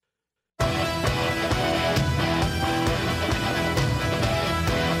world.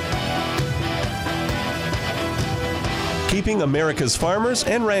 Keeping America's farmers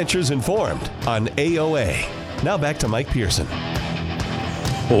and ranchers informed on AOA. Now back to Mike Pearson.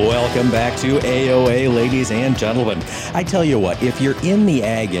 Welcome back to AOA, ladies and gentlemen. I tell you what, if you're in the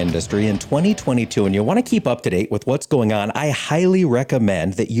ag industry in 2022 and you want to keep up to date with what's going on, I highly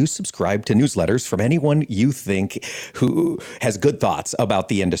recommend that you subscribe to newsletters from anyone you think who has good thoughts about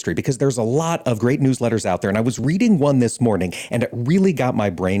the industry, because there's a lot of great newsletters out there. And I was reading one this morning and it really got my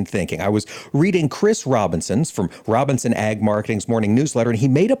brain thinking. I was reading Chris Robinson's from Robinson Ag Marketing's morning newsletter, and he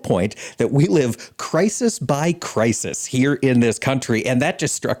made a point that we live crisis by crisis here in this country. And that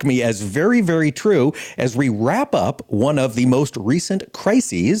just struck me as very, very true as we wrap up one of the most recent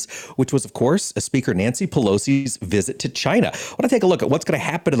crises, which was, of course, Speaker Nancy Pelosi's visit to China. I want to take a look at what's going to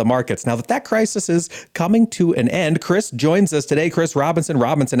happen to the markets now that that crisis is coming to an end. Chris joins us today. Chris Robinson,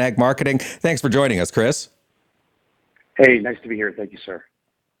 Robinson Ag Marketing. Thanks for joining us, Chris. Hey, nice to be here. Thank you, sir.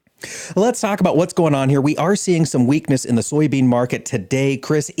 Let's talk about what's going on here. We are seeing some weakness in the soybean market today.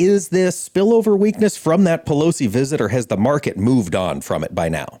 Chris, is this spillover weakness from that Pelosi visit, or has the market moved on from it by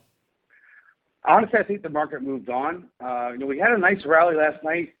now? Honestly, I think the market moved on. We had a nice rally last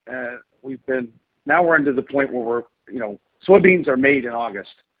night. Now we're into the point where soybeans are made in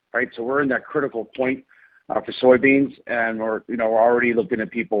August, right? So we're in that critical point for soybeans, and we're already looking at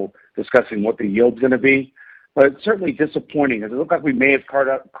people discussing what the yield's going to be. But it's certainly disappointing. It looked like we may have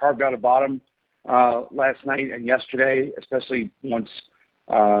carved out a bottom last night and yesterday, especially once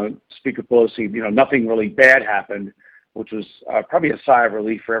Speaker Pelosi, nothing really bad happened, which was probably a sigh of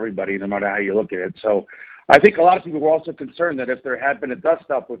relief for everybody, no matter how you look at it. So I think a lot of people were also concerned that if there had been a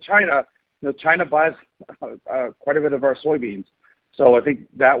dust-up with China, China buys quite a bit of our soybeans. So I think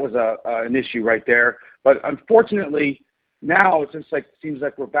that was an issue right there. But unfortunately, now it's just seems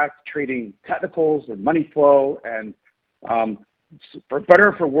like we're back to trading technicals and money flow, and for better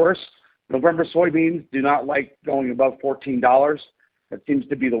or for worse, November soybeans do not like going above $14. That seems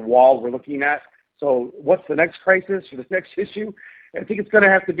to be the wall we're looking at. So what's the next crisis or the next issue? I think it's going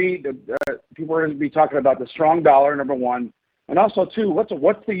to have to be people are going to be talking about the strong dollar, number one, and also two, what's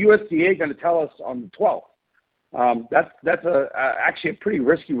the USDA going to tell us on the 12th? That's actually a pretty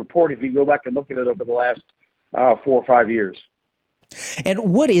risky report if you go back and look at it over the last 4 or 5 years.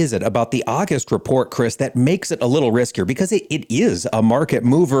 And what is it about the August report, Chris, that makes it a little riskier? Because it is a market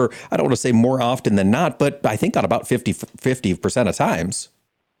mover, I don't want to say more often than not, but I think on about 50% of times.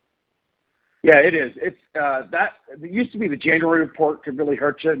 Yeah, it is. It used to be the January report could really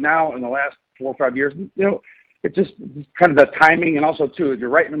hurt you. Now, in the last 4 or 5 years, it's just kind of the timing, and also, too, if you're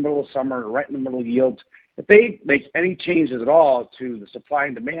right in the middle of summer, right in the middle of yields, if they make any changes at all to the supply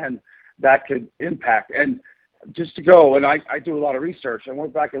and demand, that could impact. And just to go, and I do a lot of research. I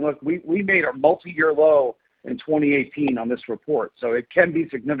went back and looked. We made a multi-year low in 2018 on this report, so it can be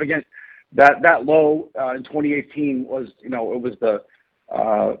significant. That low in 2018 was, it was the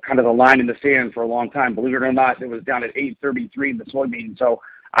kind of the line in the sand for a long time. Believe it or not, it was down at 833 in the soybean. So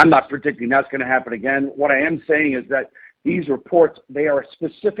I'm not predicting that's going to happen again. What I am saying is that these reports, they are a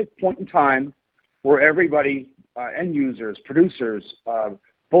specific point in time where everybody, end users, producers,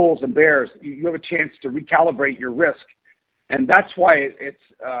 bulls and bears, you have a chance to recalibrate your risk, and that's why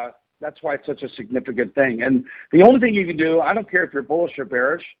it's such a significant thing. And the only thing you can do, I don't care if you're bullish or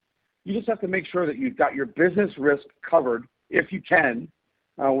bearish, you just have to make sure that you've got your business risk covered, if you can,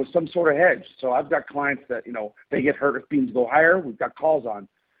 with some sort of hedge. So I've got clients that they get hurt if beans go higher. We've got calls on.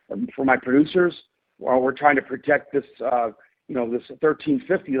 For my producers, while we're trying to protect this this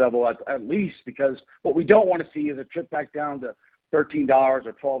 1350 level at least, because what we don't want to see is a trip back down to $13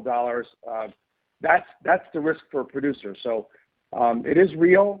 or $12. That's the risk for a producer. So it is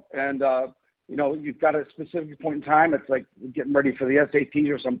real, and you've got a specific point in time. It's like getting ready for the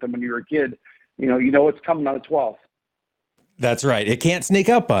SATs or something when you're a kid. It's coming on the 12th. That's right. It can't sneak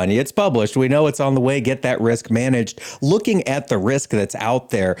up on you. It's published. We know it's on the way. Get that risk managed. Looking at the risk that's out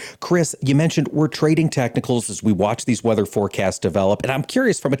there, Chris, you mentioned we're trading technicals as we watch these weather forecasts develop. And I'm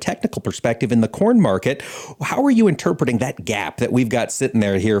curious, from a technical perspective in the corn market, how are you interpreting that gap that we've got sitting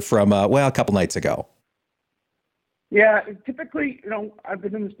there here from, a couple nights ago? Yeah, typically, I've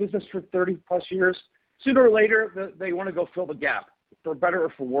been in this business for 30 plus years. Sooner or later, they want to go fill the gap, for better or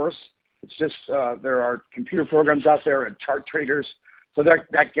for worse. It's just there are computer programs out there and chart traders, so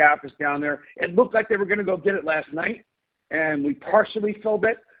that gap is down there. It looked like they were going to go get it last night, and we partially filled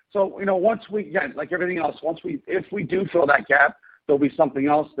it. So once we, again, like everything else, if we do fill that gap, there'll be something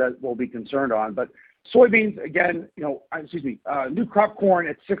else that we'll be concerned on. But soybeans, again, new crop corn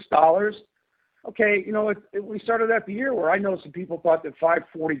at $6. Okay, we started out the year where I know some people thought that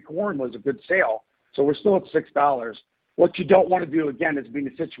 $5.40 corn was a good sale, so we're still at $6. What you don't want to do, again, is be in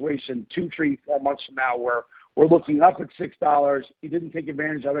a situation 2, 3, 4 months from now where we're looking up at $6. You didn't take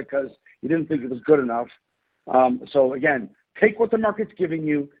advantage of it because you didn't think it was good enough. So, again, take what the market's giving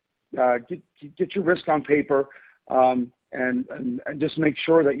you, get your risk on paper, and just make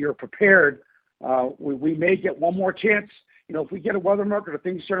sure that you're prepared. We may get one more chance. If we get a weather market or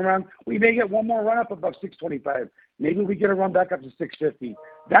things turn around, we may get one more run up above 625. Maybe we get a run back up to 650.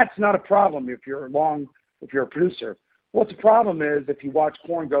 That's not a problem if you're a producer. What's the problem is if you watch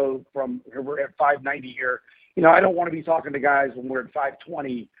corn go from, we're at 590 here. I don't want to be talking to guys when we're at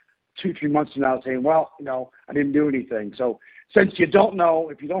 520 2-3 months from now saying, well, I didn't do anything. So since you don't know,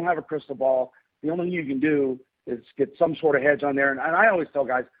 if you don't have a crystal ball, the only thing you can do is get some sort of hedge on there. And I always tell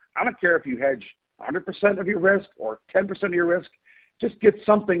guys, I don't care if you hedge 100% of your risk or 10% of your risk, just get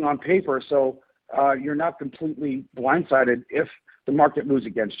something on paper so you're not completely blindsided if the market moves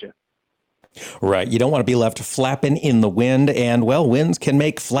against you. Right. You don't want to be left flapping in the wind. And, well, winds can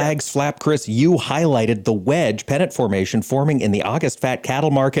make flags flap. Chris, you highlighted the wedge pennant formation forming in the August fat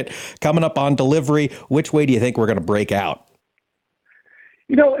cattle market coming up on delivery. Which way do you think we're going to break out?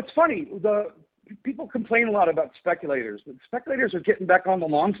 It's funny. People complain a lot about speculators, but speculators are getting back on the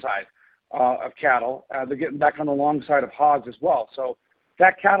long side of cattle. They're getting back on the long side of hogs as well. So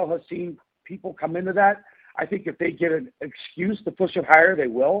that cattle has seen people come into that. I think if they get an excuse to push it higher, they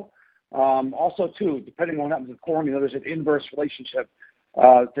will. Also, too, depending on what happens with corn, there's an inverse relationship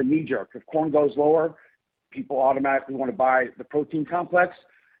to knee jerk. If corn goes lower, people automatically want to buy the protein complex.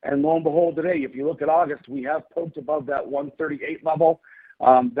 And lo and behold, today, if you look at August, we have poked above that 138 level.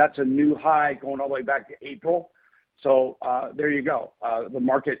 That's a new high going all the way back to April. So there you go. The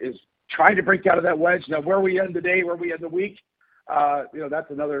market is trying to break out of that wedge. Now, where we end the day, where we end the week, that's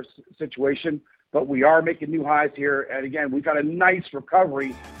another situation. But we are making new highs here. And again, we've got a nice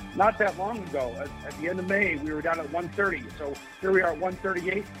recovery not that long ago. At the end of May, we were down at 130. So here we are at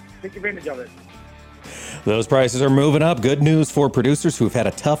 138. Take advantage of it. Those prices are moving up. Good news for producers who've had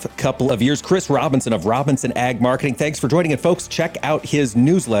a tough couple of years. Chris Robinson of Robinson Ag Marketing, thanks for joining. And folks, check out his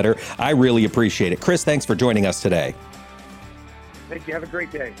newsletter. I really appreciate it. Chris, thanks for joining us today. Thank you. Have a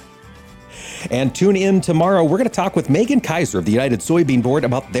great day. And tune in tomorrow. We're going to talk with Megan Kaiser of the United Soybean Board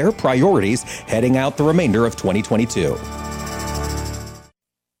about their priorities heading out the remainder of 2022.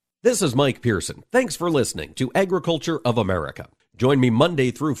 This is Mike Pearson. Thanks for listening to Agriculture of America. Join me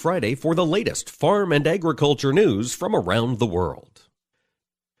Monday through Friday for the latest farm and agriculture news from around the world.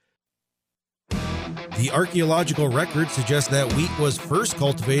 The archaeological record suggests that wheat was first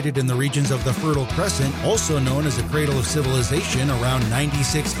cultivated in the regions of the Fertile Crescent, also known as the cradle of civilization, around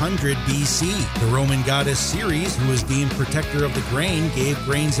 9600 BC. The Roman goddess Ceres, who was deemed protector of the grain, gave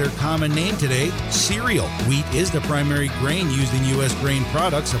grains their common name today, cereal. Wheat is the primary grain used in U.S. grain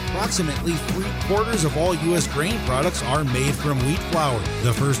products. Approximately 3/4 of all U.S. grain products are made from wheat flour.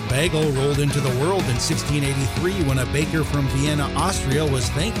 The first bagel rolled into the world in 1683 when a baker from Vienna, Austria, was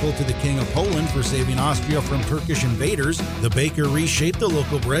thankful to the King of Poland for saving Austria from Turkish invaders. The baker reshaped the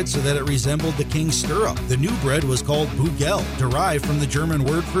local bread so that it resembled the king's stirrup. The new bread was called bugel, derived from the German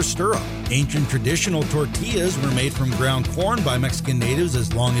word for stirrup. Ancient traditional tortillas were made from ground corn by Mexican natives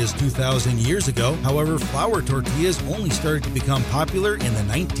as long as 2,000 years ago. However, flour tortillas only started to become popular in the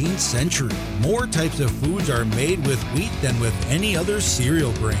 19th century. More types of foods are made with wheat than with any other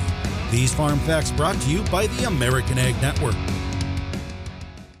cereal grain. These farm facts brought to you by the American Ag Network.